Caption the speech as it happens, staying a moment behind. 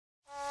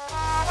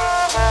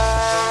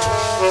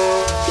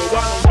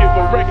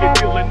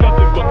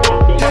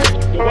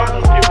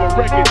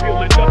record,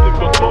 feeling nothing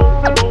but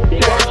cold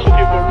cash. Give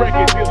a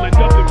record, feeling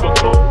nothing but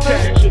cold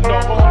cash. And no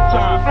hard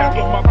time.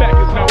 After my back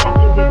is now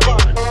I'm doing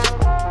fine.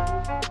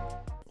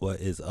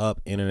 What is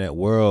up, internet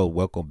world?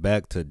 Welcome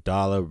back to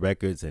Dollar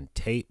Records and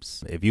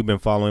Tapes. If you've been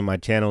following my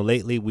channel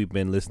lately, we've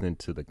been listening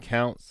to The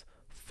Counts,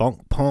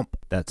 Funk Pump.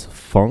 That's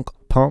Funk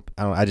Pump.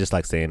 I just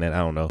like saying that. I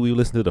don't know. We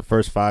listened to the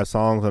first 5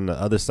 songs on the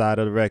other side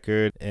of the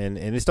record, and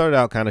it started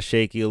out kind of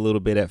shaky a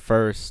little bit at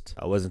first.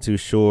 I wasn't too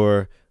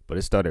sure, but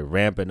it started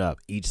ramping up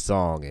each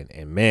song,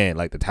 and man,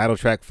 like the title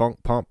track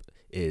Funk Pump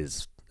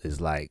is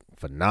like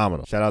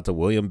phenomenal. Shout out to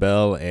William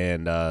Bell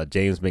and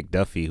James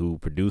McDuffie, who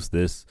produced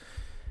this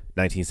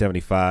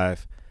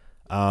 1975.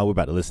 We're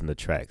about to listen to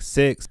track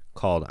 6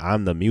 called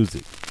I'm the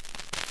Music.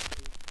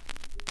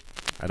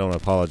 I don't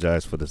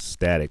apologize for the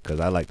static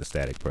because I like the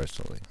static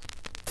personally.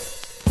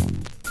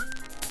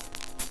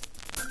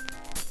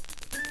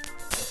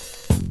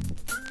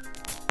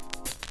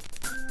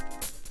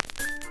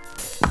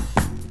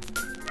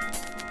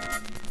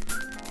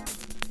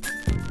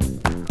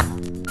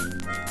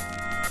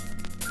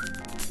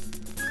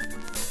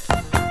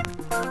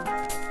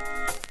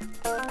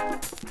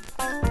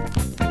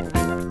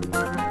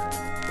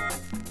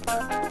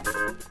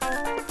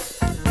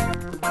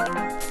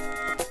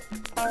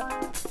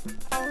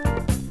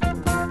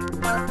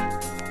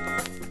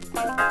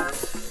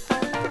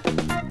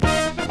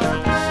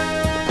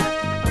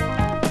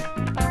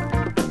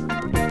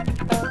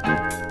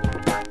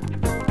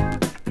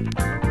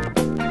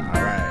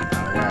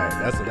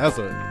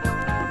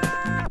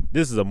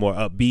 This is a more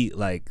upbeat,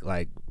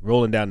 like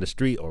rolling down the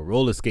street or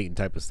roller skating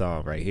type of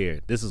song right here.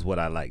 This is what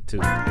I like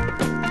too. I'm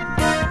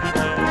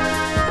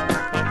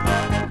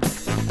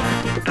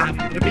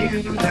the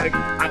music.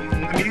 I'm the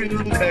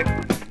music.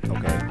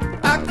 Okay.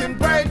 I can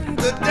brighten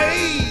the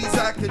days.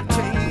 I can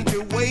change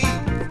your ways.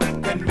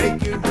 Can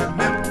make you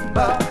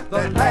remember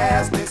the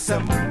last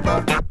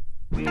December.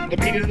 I'm the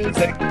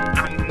music.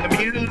 I'm the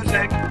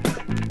music.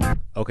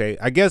 Okay,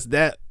 I guess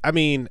that. I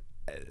mean,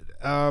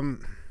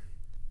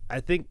 I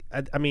think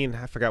I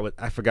forgot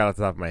off the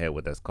top of my head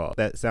what that's called.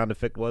 That sound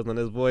effect was on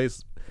his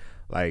voice,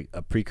 like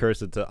a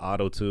precursor to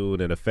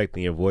auto-tune and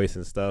affecting your voice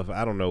and stuff.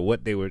 I don't know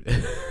what they were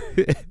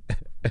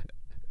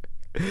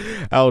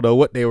I don't know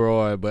what they were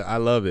on, but I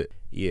love it.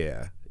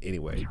 Yeah.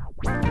 Anyway.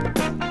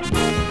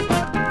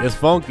 It's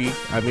funky.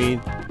 I mean,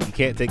 you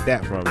can't take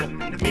that from it. I'm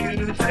the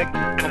music.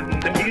 I'm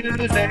the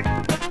music.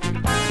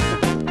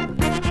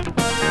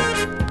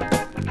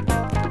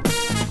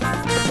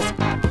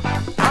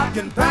 I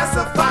can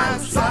pacify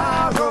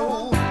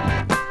sorrow,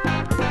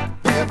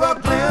 give a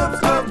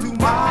glimpse of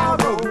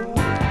tomorrow,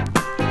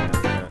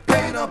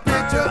 paint a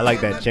picture. I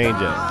like that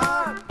change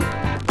up.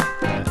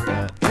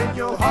 In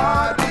your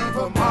heart, leave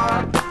a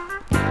mark.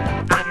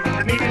 I'm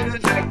the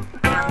music.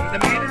 I'm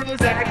the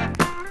music.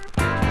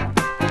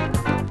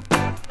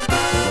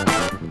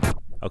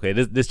 Okay,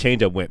 this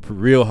change up went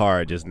real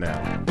hard just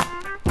now.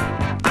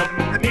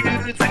 I'm the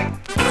music. I'm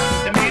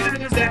the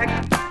music.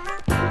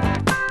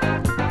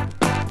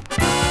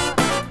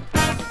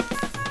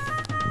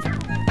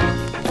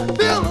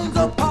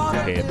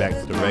 Okay, back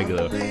to the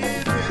regular.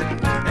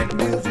 And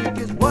music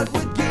is what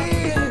we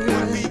give.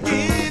 What we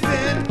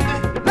giving.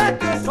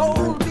 Let your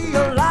soul be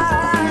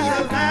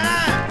alive.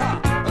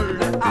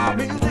 Let our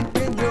music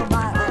in your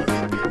mind.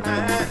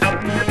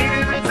 I'm the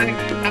music.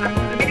 I'm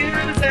the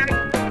music.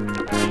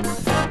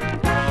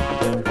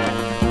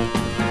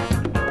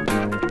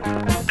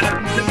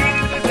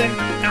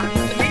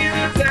 I'm the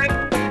music.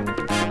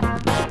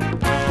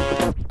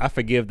 I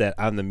forgive that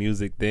I'm the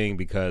music thing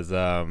because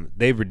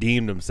they've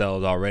redeemed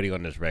themselves already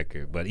on this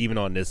record, but even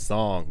on this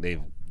song they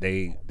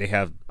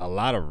have a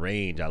lot of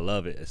range. I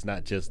love it. It's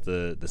not just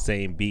the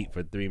same beat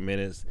for 3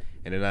 minutes,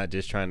 and they're not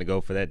just trying to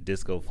go for that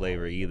disco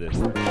flavor either.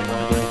 Shine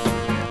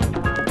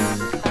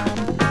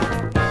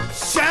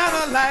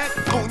a light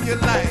on your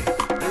life.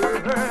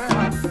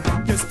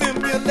 Can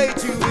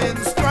stimulate you in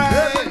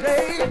stride.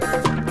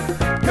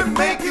 Can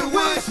make you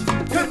wish,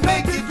 can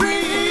make you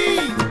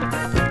dream.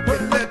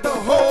 But let the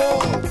whole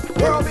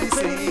world be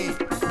seen.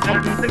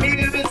 I'm the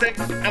music.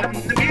 I'm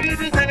the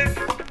music.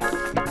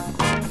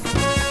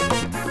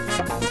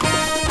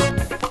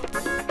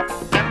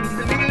 I'm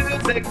the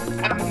music.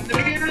 I'm the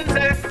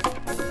music.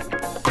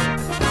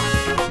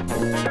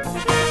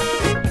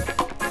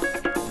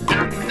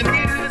 I'm the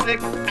music.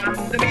 I'm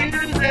the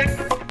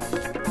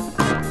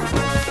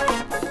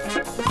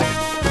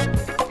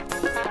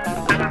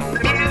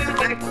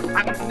music.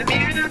 I'm the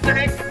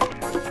music.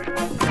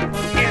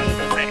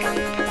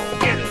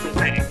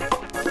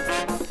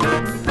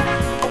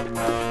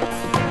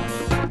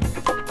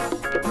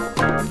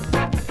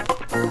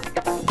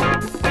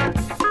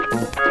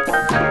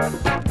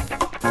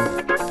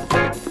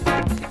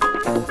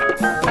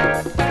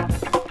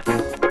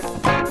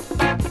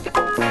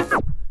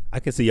 I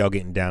can see y'all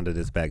getting down to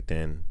this back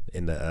then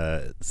in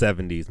the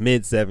 70s,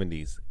 mid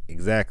 70s,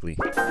 exactly.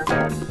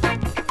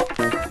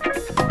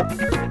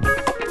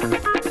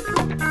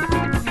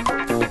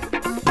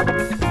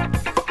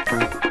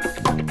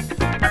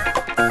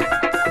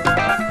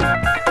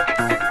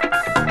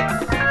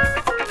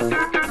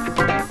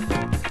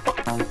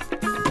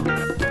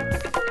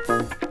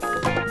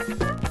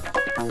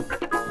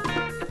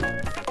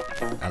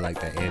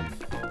 That end.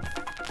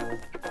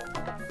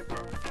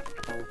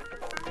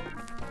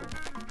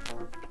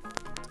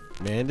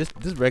 Man, this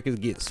record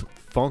gets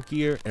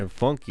funkier and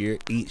funkier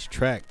each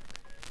track.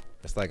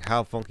 It's like,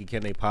 how funky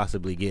can they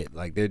possibly get?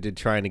 Like, they're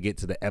trying to get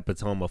to the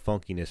epitome of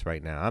funkiness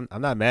right now.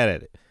 I'm not mad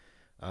at it.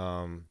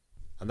 I'm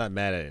not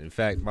mad at it. In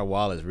fact, my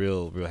wallet's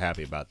real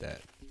happy about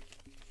that.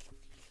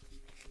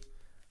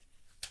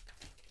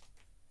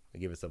 I'll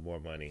give it some more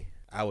money.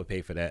 I would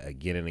pay for that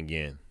again and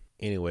again.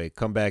 Anyway,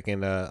 come back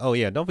and oh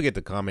yeah, don't forget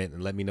to comment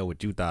and let me know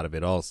what you thought of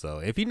it also.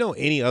 If you know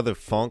any other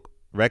funk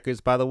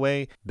records, by the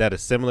way, that are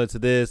similar to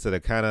this, that are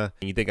kind of,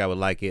 you think I would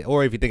like it,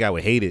 or if you think I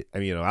would hate it, I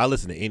mean, you know, I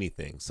listen to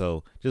anything.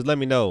 So just let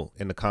me know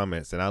in the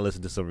comments and I'll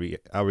listen to some,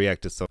 I'll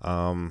react to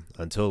some.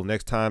 Until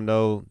next time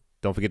though,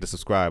 don't forget to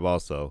subscribe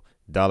also.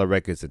 Dollar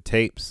Records and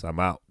Tapes. I'm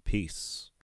out. Peace.